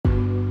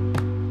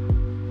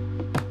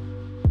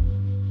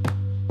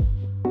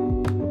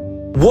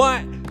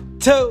1,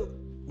 2,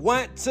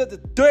 1 to the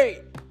 3.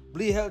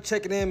 Bleed Help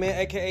checking in, man.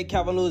 AKA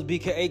Calvin Lewis,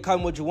 BKA, call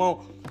me what you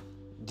want.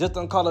 Just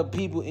don't call up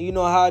people, and you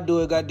know how I do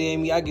it,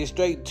 goddamn me. I get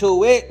straight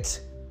to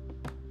it.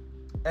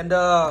 And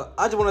I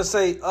just want to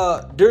say,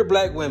 dear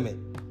black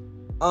women,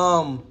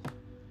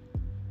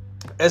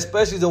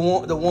 especially the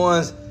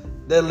ones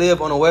that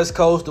live on the West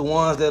Coast, the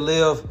ones that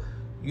live,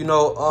 in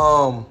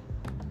a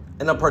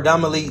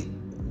predominantly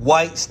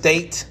white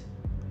state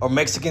or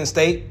Mexican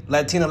state,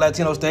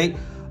 Latino state.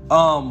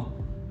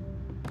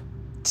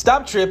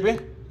 Stop tripping.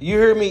 You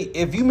hear me?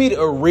 If you meet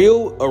a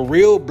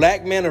real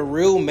black man, a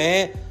real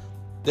man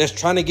that's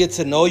trying to get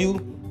to know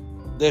you,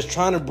 that's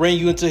trying to bring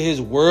you into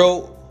his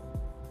world,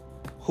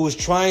 who's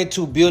trying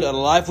to build a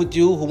life with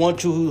you,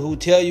 who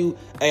tell you,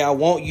 hey, I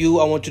want you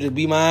to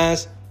be mine.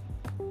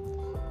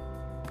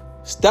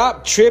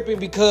 Stop tripping,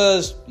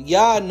 because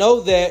y'all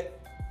know that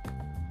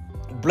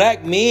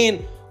black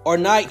men are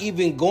not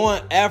even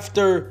going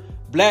after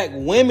black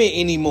women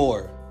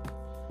anymore.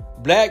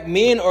 Black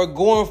men are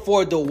going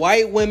for the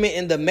white women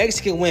and the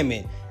Mexican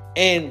women.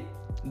 And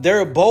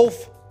they're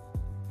both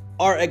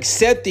are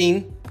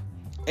accepting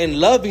and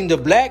loving the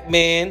black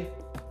man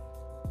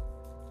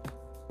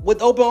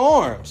with open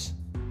arms.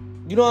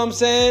 You know what I'm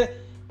saying?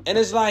 And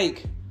it's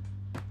like,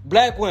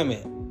 black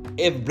women,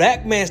 if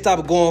black men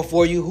stop going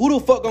for you, who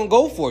the fuck gonna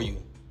go for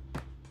you?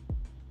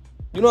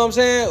 You know what I'm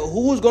saying?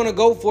 Who's gonna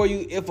go for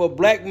you if a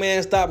black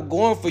man stop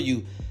going for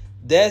you?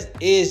 That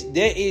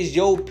is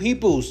your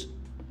people's.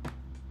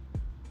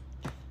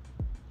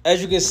 As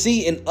you can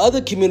see in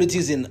other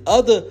communities, in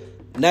other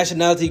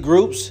nationality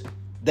groups,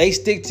 they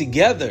stick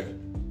together.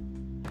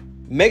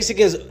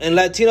 Mexicans and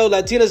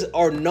Latinas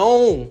are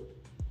known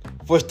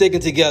for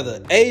sticking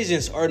together.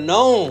 Asians are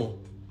known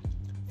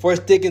for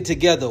sticking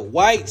together.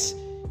 Whites,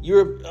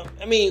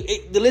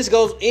 the list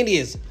goes,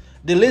 Indians,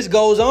 the list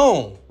goes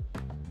on.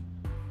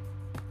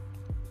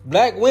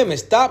 Black women,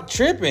 stop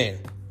tripping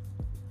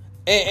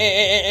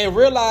and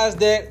realize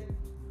that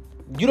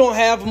you don't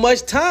have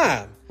much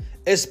time.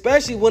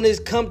 Especially when it's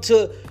come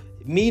to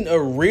meeting a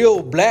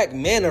real black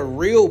man, a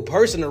real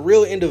person, a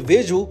real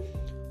individual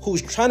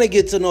who's trying to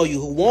get to know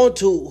you, who want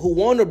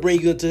to bring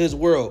you into his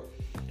world,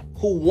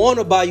 who want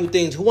to buy you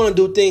things, who want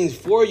to do things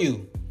for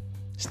you.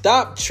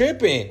 Stop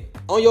tripping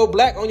on your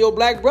black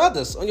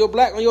brothers, on your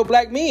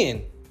black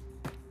men.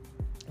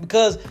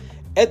 Because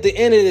at the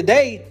end of the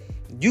day,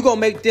 you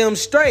gonna make them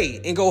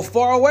straight and go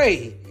far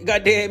away.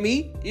 Goddamn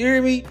me, you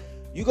hear me?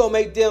 You gonna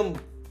make them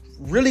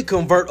really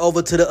convert over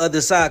to the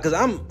other side, because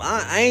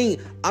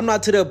I'm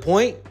not to that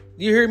point.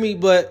 You hear me?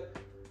 But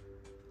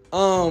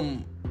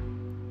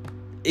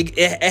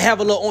it have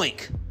a little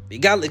oink. It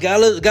got a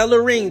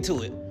little ring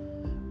to it.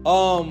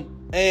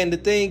 And the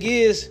thing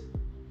is,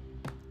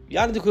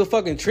 y'all need to quit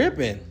fucking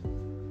tripping.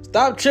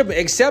 Stop tripping.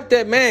 Accept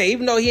that man,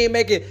 even though he ain't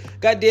making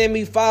goddamn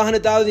me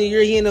 $500,000 a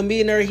year. He ain't a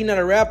millionaire. He not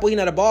a rapper. He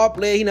not a ball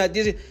player. He not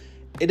this.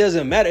 It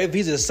doesn't matter if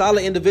he's a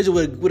solid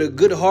individual with a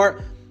good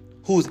heart,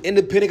 who's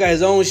independent, got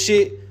his own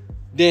shit.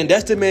 Then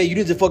that's the man you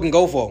need to fucking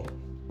go for.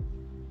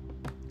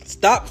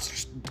 Stop.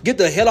 Get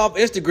the hell off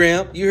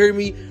Instagram. You hear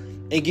me?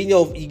 And getting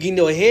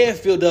your head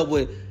filled up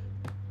with,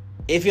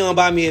 if you don't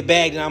buy me a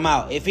bag, then I'm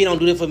out. If he don't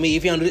do it for me,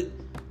 if he don't do it,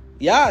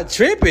 y'all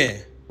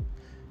tripping.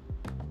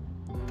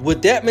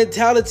 With that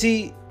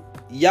mentality,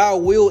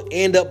 y'all will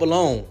end up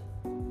alone.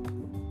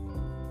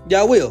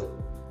 Y'all will.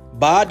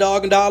 Buy a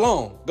dog and die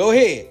alone. Go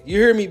ahead. You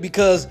hear me?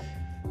 Because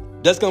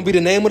that's gonna be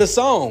the name of the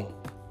song.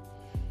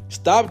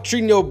 Stop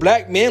treating your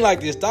black man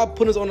like this. Stop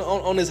putting us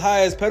on this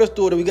highest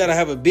pedestal that we gotta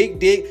have a big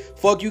dick,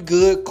 fuck you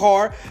good,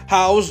 car,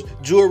 house,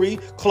 jewelry,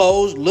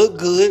 clothes, look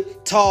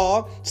good,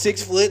 tall,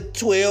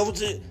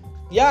 6'12".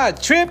 Y'all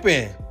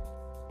tripping.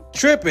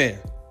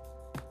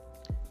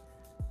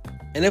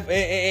 And if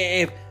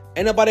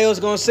ain't nobody else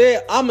gonna say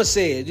it, I'ma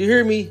say it. You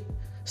hear me?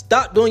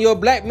 Stop doing your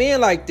black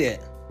man like that.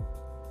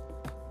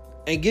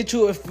 And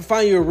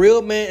find you a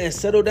real man and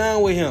settle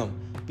down with him.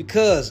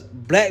 Because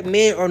black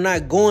men are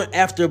not going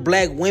after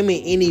black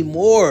women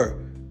anymore.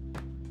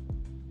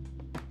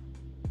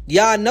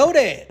 Y'all know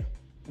that.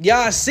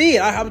 Y'all see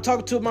it. I was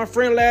talking to my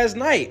friend last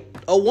night.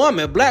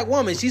 A black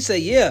woman. She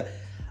said, yeah,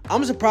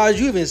 I'm surprised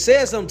you even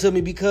said something to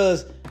me,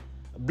 because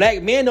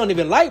black men don't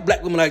even like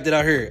black women like that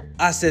out here.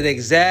 I said,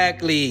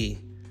 exactly.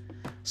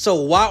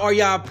 So why are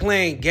y'all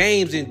playing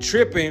games and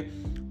tripping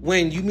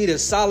when you meet a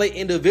solid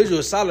individual,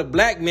 a solid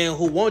black man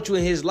who wants you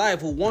in his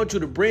life, who wants you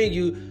to bring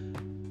you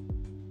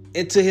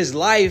into his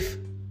life?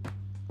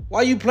 Why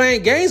are you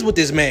playing games with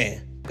this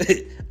man?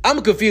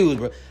 I'm confused,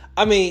 bro.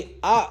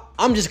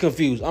 I'm just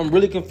confused. I'm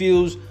really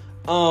confused.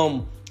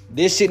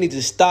 This shit needs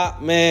to stop,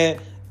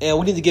 man. And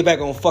we need to get back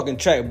on fucking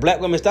track.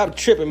 Black women, stop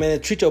tripping, man.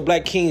 And treat your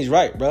black kings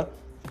right, bro.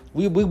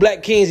 We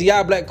black kings,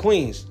 y'all black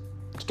queens.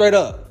 Straight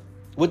up.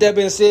 With that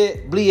being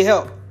said, Bleed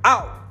Help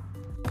out.